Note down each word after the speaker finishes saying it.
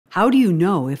How do you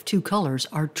know if two colors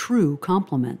are true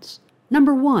complements?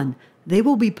 Number 1, they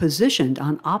will be positioned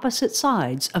on opposite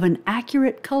sides of an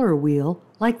accurate color wheel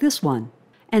like this one.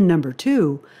 And number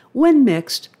 2, when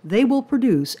mixed, they will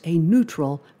produce a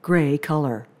neutral gray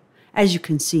color. As you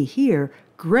can see here,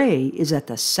 gray is at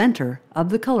the center of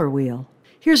the color wheel.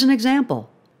 Here's an example.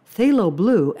 Phthalo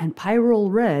blue and pyrrole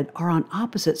red are on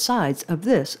opposite sides of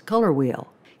this color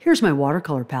wheel. Here's my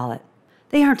watercolor palette.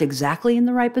 They aren't exactly in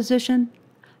the right position.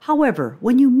 However,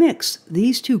 when you mix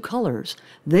these two colors,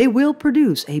 they will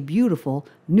produce a beautiful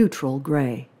neutral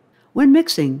gray. When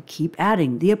mixing, keep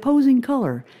adding the opposing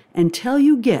color until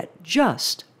you get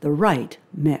just the right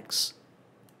mix.